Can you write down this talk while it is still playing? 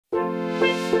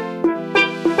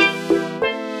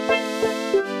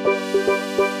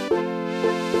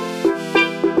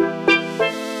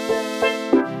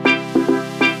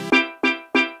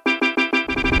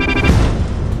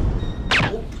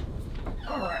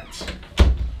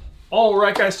All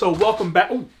right, guys, so welcome back.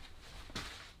 Oh,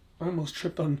 I almost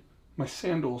tripped on my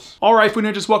sandals. All right,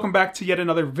 just welcome back to yet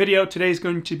another video. Today is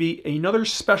going to be another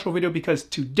special video because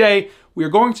today we are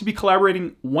going to be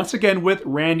collaborating once again with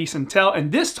Randy Santel,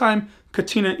 and this time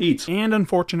Katina Eats. And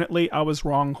unfortunately, I was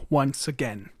wrong once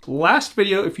again. Last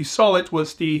video, if you saw it,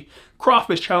 was the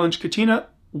crawfish challenge. Katina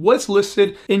was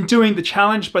listed in doing the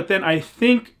challenge, but then I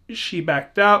think she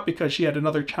backed out because she had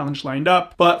another challenge lined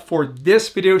up. But for this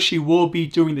video, she will be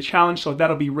doing the challenge, so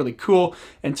that'll be really cool.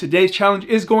 And today's challenge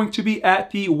is going to be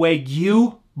at the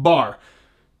Wagyu Bar.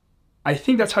 I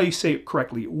think that's how you say it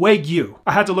correctly, Wagyu.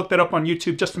 I had to look that up on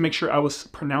YouTube just to make sure I was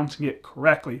pronouncing it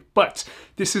correctly. But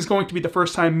this is going to be the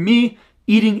first time me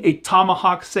eating a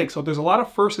tomahawk steak. So there's a lot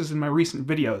of firsts in my recent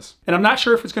videos. And I'm not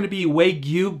sure if it's going to be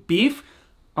Wagyu beef.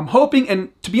 I'm hoping,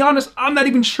 and to be honest, I'm not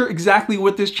even sure exactly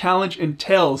what this challenge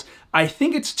entails. I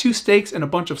think it's 2 steaks and a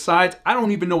bunch of sides. I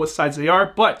don't even know what sides they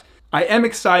are, but I am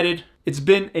excited. It's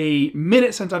been a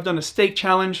minute since I've done a steak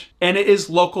challenge, and it is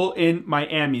local in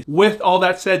Miami. With all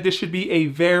that said, this should be a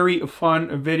very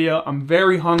fun video. I'm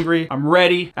very hungry. I'm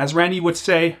ready. As Randy would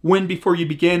say, win before you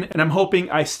begin, and I'm hoping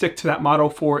I stick to that motto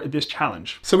for this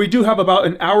challenge. So we do have about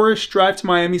an hour-ish drive to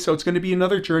Miami, so it's going to be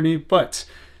another journey, but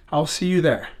I'll see you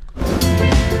there.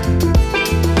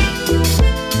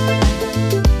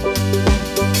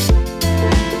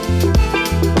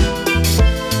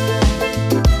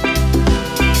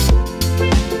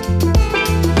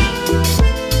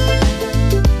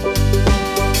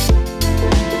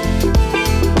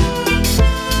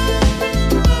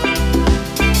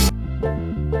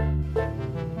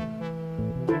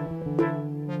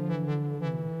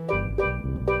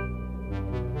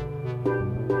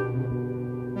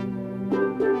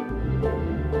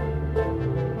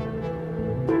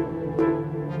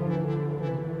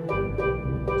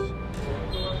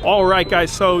 All right,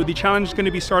 guys, so the challenge is going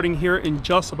to be starting here in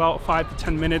just about 5 to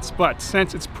 10 minutes, but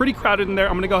since it's pretty crowded in there,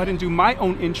 I'm going to go ahead and do my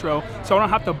own intro so I don't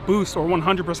have to boost or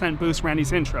 100% boost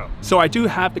Randy's intro. So I do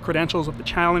have the credentials of the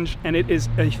challenge, and it is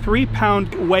a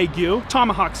 3-pound Wagyu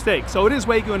tomahawk steak. So it is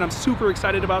Wagyu, and I'm super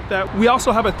excited about that. We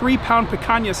also have a 3-pound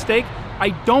picanha steak. I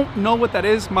don't know what that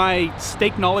is. My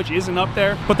steak knowledge isn't up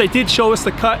there, but they did show us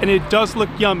the cut and it does look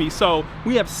yummy. So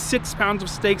we have 6 pounds of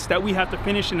steaks that we have to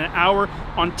finish in an hour.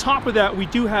 On top of that, we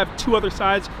do have 2 other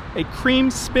sides, a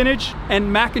creamed spinach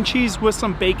and mac and cheese with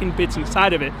some bacon bits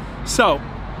inside of it. So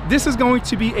this is going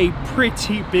to be a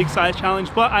pretty big size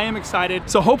challenge, but I am excited.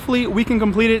 So hopefully we can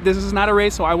complete it. This is not a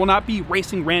race, so I will not be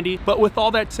racing Randy. But with all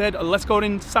that said, let's go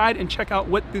inside and check out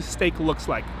what this steak looks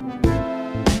like.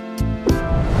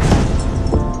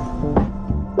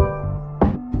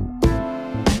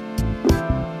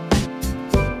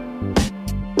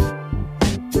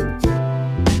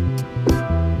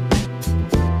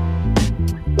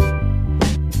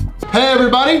 Hey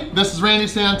everybody, this is Randy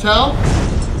Santel.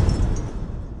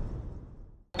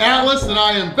 Atlas, and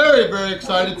I am very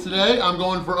excited today. I'm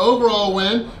going for overall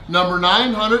win number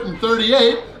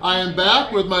 938. I am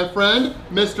back with my friend,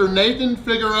 Mr. Nathan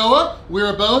Figueroa. We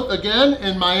are both, again,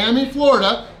 in Miami,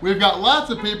 Florida. We've got lots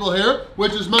of people here,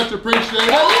 which is much appreciated.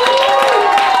 All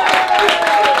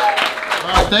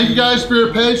right, thank you guys for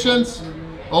your patience.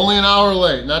 Only an hour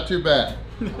late, not too bad.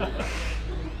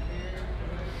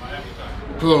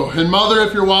 Oh, and Mother,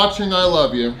 if you're watching, I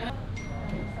love you.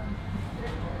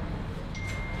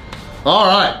 All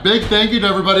right, big thank you to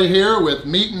everybody here with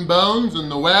Meat and Bones and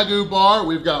the Wagyu Bar.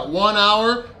 We've got 1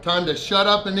 hour, time to shut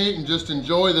up and eat and just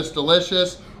enjoy this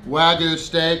delicious Wagyu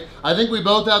steak. I think we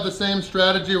both have the same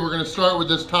strategy. We're gonna start with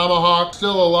this tomahawk.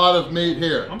 Still a lot of meat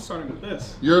here. I'm starting with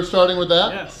this. You're starting with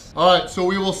that? Yes. All right, so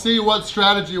we will see what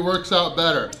strategy works out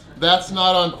better. That's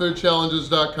not on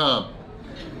foodchallenges.com.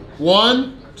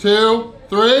 1, 2,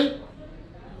 3,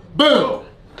 boom!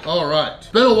 All right, it's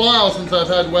been a while since I've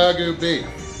had Wagyu beef,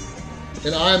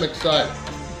 and I'm excited.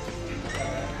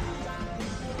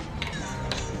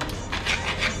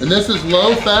 And this is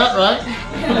low fat, right?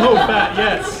 Low fat,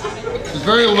 yes. It's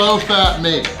very low fat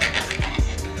meat.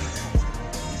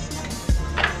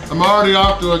 I'm already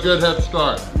off to a good head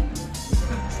start.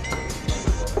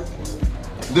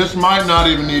 This might not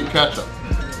even need ketchup.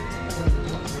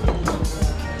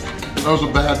 That was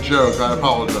a bad joke, I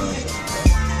apologize.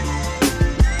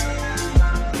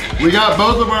 We got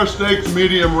both of our steaks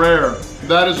medium rare.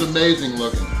 That is amazing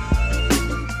looking.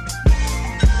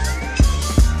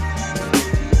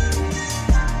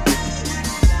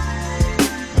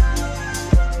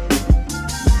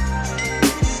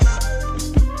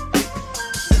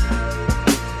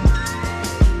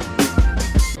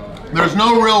 There's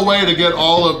no real way to get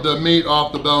all of the meat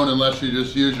off the bone unless you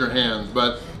just use your hands,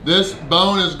 but this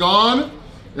bone is gone.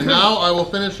 And now I will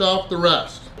finish off the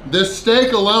rest. This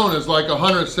steak alone is like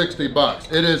 160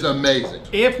 bucks. It is amazing.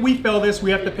 If we fill this,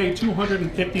 we have to pay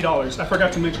 $250. I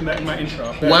forgot to mention that in my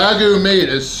intro. Wagyu meat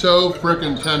is so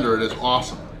freaking tender. It is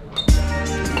awesome.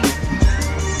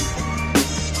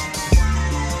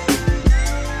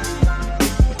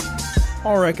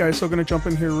 All right, guys, so I'm gonna jump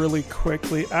in here really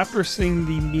quickly. After seeing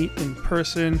the meat in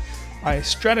person, I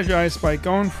strategized by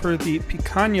going for the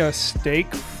picanha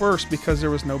steak first because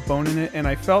there was no bone in it, and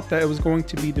I felt that it was going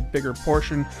to be the bigger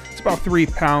portion. It's about 3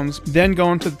 pounds. Then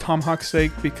going to the tomahawk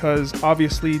steak because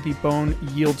obviously the bone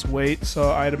yields weight. So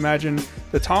I'd imagine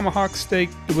the tomahawk steak,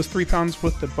 it was 3 pounds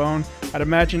with the bone. I'd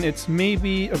imagine it's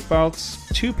maybe about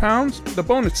 2 pounds. The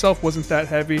bone itself wasn't that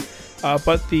heavy.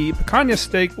 But the picanha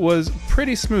steak was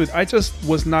pretty smooth. I just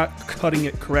was not cutting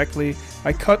it correctly.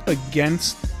 I cut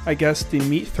against, I guess, the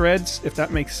meat threads, if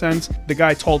that makes sense. The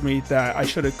guy told me that I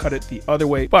should have cut it the other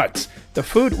way. But the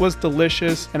food was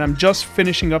delicious, and I'm just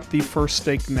finishing up the first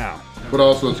steak now. But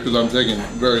also it's because I'm taking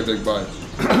very big bites.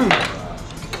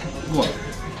 What?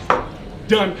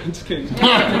 Done. Just kidding.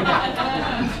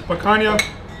 Picanha,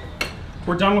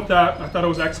 we're done with that. I thought it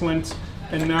was excellent.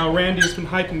 And now Randy's been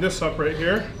hyping this up right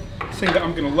here, saying that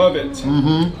I'm gonna love it.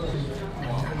 Mm-hmm.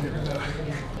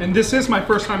 And this is my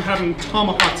first time having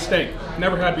tomahawk steak.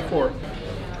 Never had before.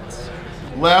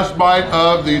 Last bite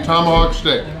of the tomahawk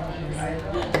steak.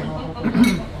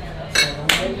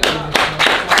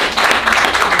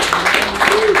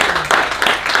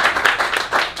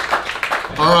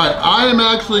 All right, I am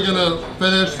actually gonna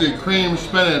finish the cream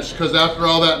spinach because after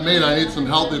all that meat, I need some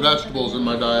healthy vegetables in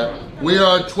my diet. We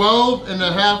are 12 and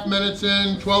a half minutes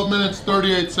in, 12 minutes,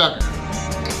 38 seconds.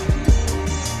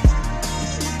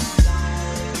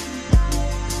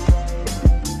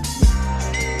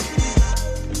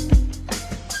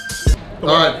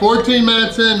 All right, 14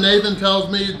 minutes in, Nathan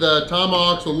tells me the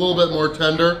tomahawk's a little bit more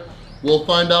tender. We'll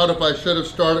find out if I should have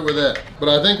started with it, but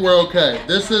I think we're okay.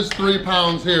 This is 3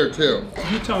 pounds here too.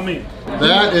 You tell me.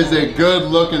 That is a good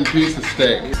looking piece of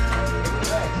steak.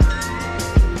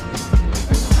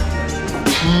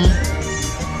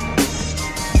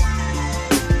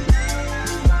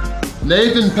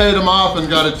 Nathan paid him off and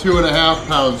got a 2.5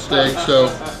 pound steak, so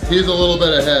he's a little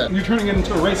bit ahead. You're turning it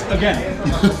into a race again.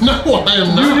 No, I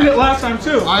am not. You did it last time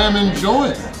too. I am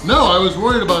enjoying. No, I was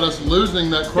worried about us losing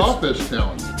that crawfish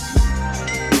challenge.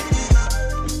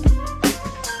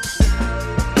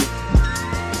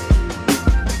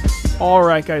 All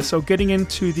right, guys, so getting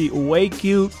into the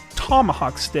Wagyu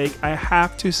tomahawk steak, I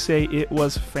have to say it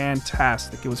was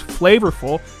fantastic. It was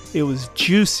flavorful, it was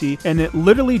juicy, and it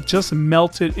literally just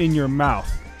melted in your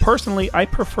mouth. Personally, I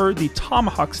prefer the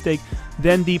tomahawk steak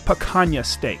than the picanha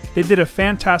steak. They did a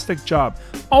fantastic job.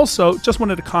 Also, just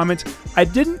wanted to comment, I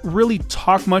didn't really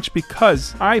talk much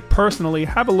because I personally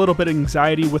have a little bit of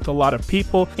anxiety with a lot of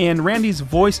people, and Randy's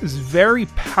voice is very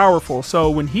powerful.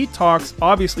 So when he talks,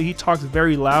 obviously he talks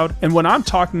very loud, and when I'm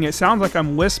talking, it sounds like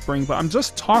I'm whispering, but I'm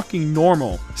just talking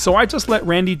normal. So I just let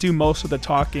Randy do most of the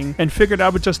talking and figured I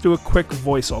would just do a quick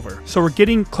voiceover. So we're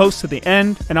getting close to the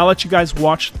end, and I'll let you guys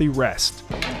watch the rest.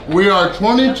 We are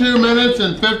 22 minutes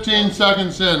and 15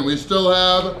 seconds in. We still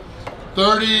have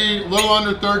little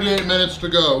under 38 minutes to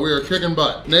go. We are kicking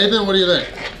butt. Nathan, what do you think?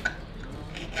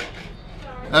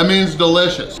 That means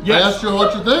delicious. Yes. I asked you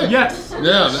what you think. Yes.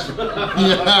 Yeah.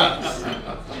 Yes.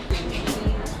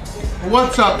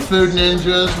 What's up, food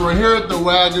ninjas? We're here at the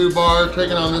Wagyu Bar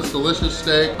taking on this delicious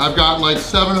steak. I've got like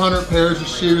 700 pairs of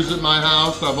shoes at my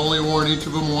house. I've only worn each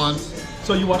of them once.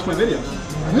 So you watch my videos?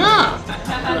 Yeah.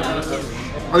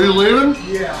 Are you leaving?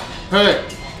 Yeah. Hey,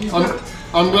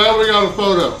 I'm glad we got a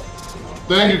photo.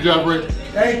 Thank you, Jeffrey.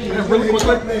 Thank you. Really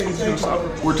quickly.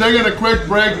 We're taking a quick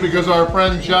break because our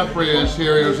friend Jeffrey is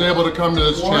here. He was able to come to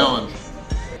this challenge.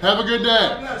 Have a good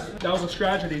day. That was a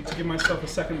strategy to give myself a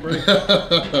second break.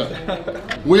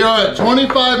 We are at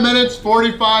 25 minutes,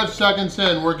 45 seconds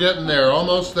in. We're getting there,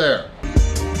 almost there.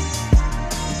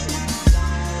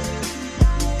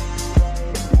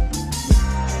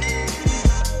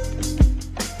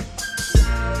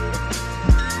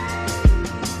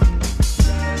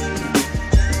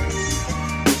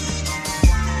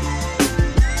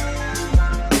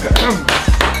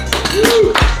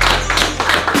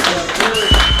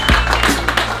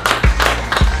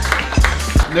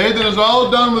 Nathan is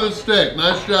all done with his steak.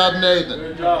 Nice job, Nathan.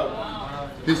 Good job.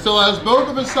 He still has both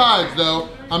of his sides, though.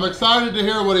 I'm excited to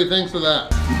hear what he thinks of that.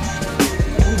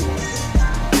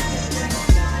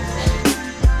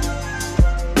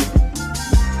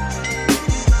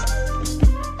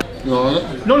 You want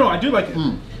it? No, I do like it.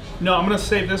 No, I'm gonna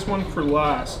save this one for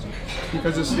last.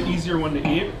 because it's the easier one to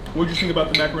eat. What do you think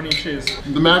about the macaroni and cheese?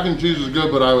 The mac and cheese is good,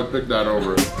 but I would pick that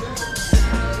over it.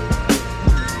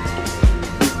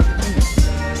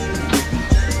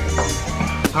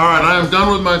 All right, I am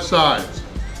done with my sides.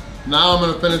 Now I'm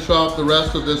gonna finish off the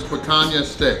rest of this picanha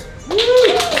steak.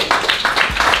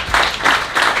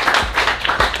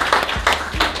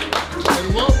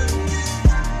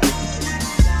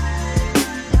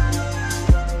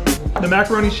 The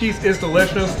macaroni and cheese is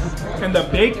delicious, and the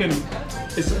bacon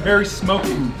is very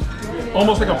smoky,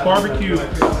 almost like a barbecue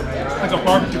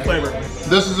flavor.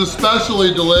 This is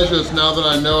especially delicious now that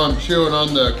I know I'm chewing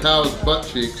on the cow's butt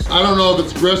cheeks. I don't know if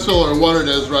it's gristle or what it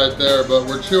is right there, but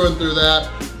we're chewing through that.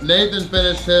 Nathan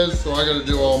finished his, so I gotta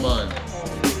do all mine.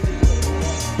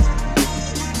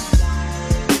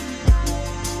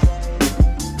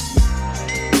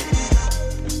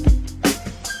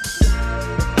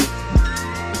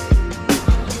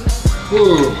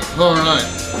 Ooh, all right.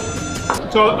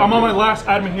 So I'm on my last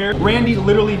item here. Randy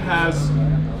literally has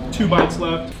 2 bites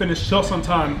left, finished just on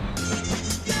time.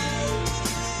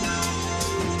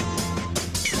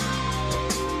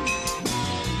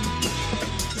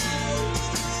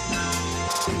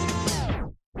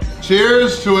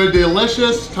 Cheers to a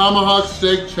delicious tomahawk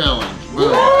steak challenge.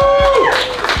 Boom. Yeah.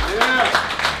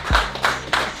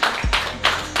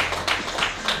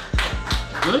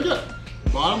 Drink it.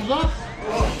 Bottoms up.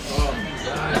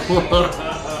 I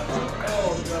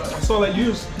saw that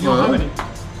you don't have any.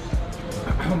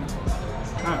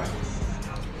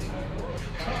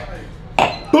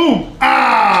 Boom!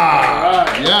 Ah!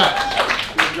 Yes.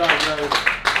 Good job, guys.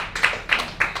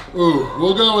 Ooh,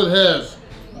 we'll go with his.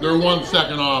 They're 1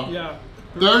 second off. Yeah.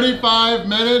 35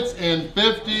 minutes and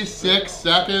 56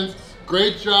 seconds.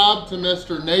 Great job to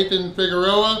Mr. Nathan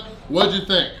Figueroa. What'd you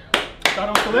think? That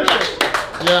was delicious.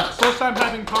 Yes. First time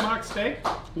having tomahawk steak,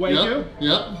 Wagyu.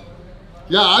 Yep.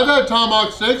 Yeah, I've had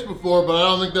tomahawk steaks before, but I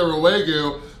don't think they were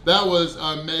Wagyu. That was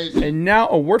amazing. And now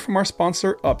a word from our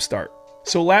sponsor, Upstart.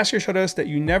 So last year showed us that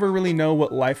you never really know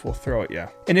what life will throw at you.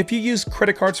 And if you use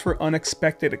credit cards for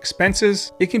unexpected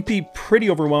expenses, it can be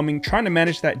pretty overwhelming trying to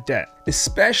manage that debt,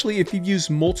 especially if you've used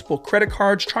multiple credit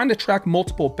cards, trying to track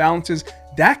multiple balances.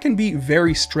 That can be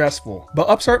very stressful, but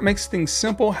Upstart makes things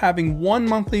simple, having one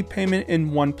monthly payment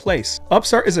in one place.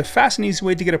 Upstart is a fast and easy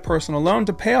way to get a personal loan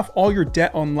to pay off all your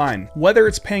debt online. Whether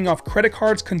it's paying off credit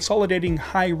cards, consolidating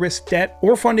high-risk debt,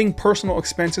 or funding personal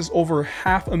expenses, over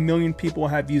 500,000 people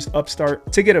have used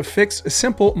Upstart to get a fixed,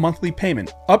 simple monthly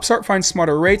payment. Upstart finds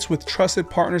smarter rates with trusted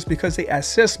partners because they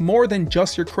assess more than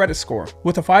just your credit score.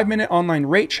 With a 5-minute online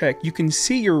rate check, you can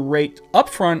see your rate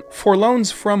upfront for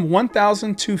loans from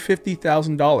 $1,000 to $50,000.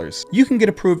 You can get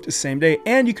approved the same day,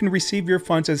 and you can receive your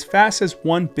funds as fast as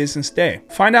 1 business day.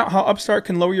 Find out how Upstart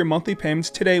can lower your monthly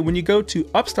payments today when you go to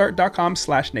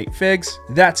upstart.com/natefiggs.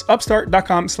 That's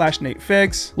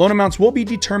upstart.com/natefiggs. Loan amounts will be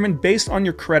determined based on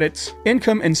your credits,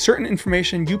 income, and certain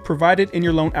information you provided in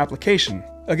your loan application.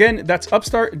 Again, that's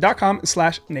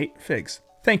upstart.com/natefiggs.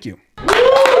 Thank you. Thank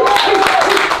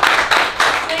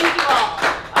you all.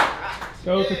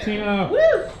 Go, Katina. Woo!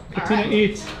 Katina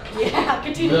eats. Yeah,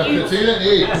 Katina eats. Katina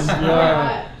eats.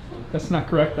 Yeah. That's not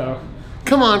correct though.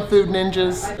 Come on, food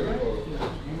ninjas.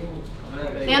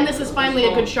 And this is finally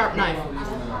a good sharp knife.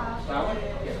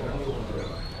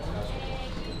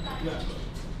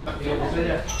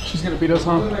 She's gonna beat us,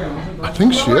 huh? I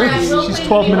think she is. She's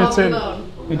 12 minutes in,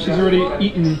 and she's already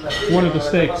eaten one of the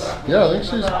steaks. Yeah, I think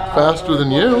she's faster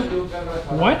than you.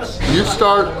 What? You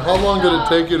start, how long did it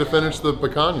take you to finish the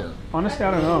picanha? Honestly,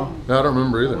 I don't know. I don't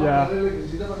remember either. Yeah,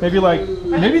 maybe like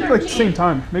the same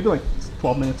time. Maybe like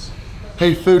 12 minutes.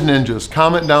 Hey, food ninjas,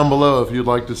 comment down below if you'd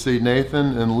like to see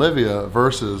Nathan and Livia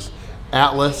versus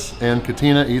Atlas and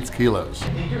Katina Eats Kilos.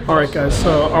 All right, guys.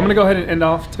 So I'm gonna go ahead and end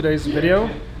off today's video.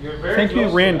 Thank you,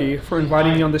 Randy, for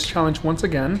inviting me on this challenge once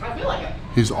again.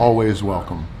 He's always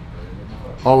welcome.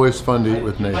 Always fun to eat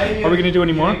with Nathan. Are we gonna do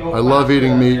any more? I love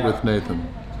eating meat with Nathan.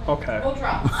 Okay. We'll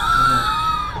try.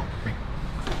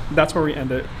 That's where we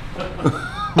end it.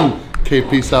 Okay,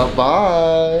 peace out.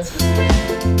 Bye.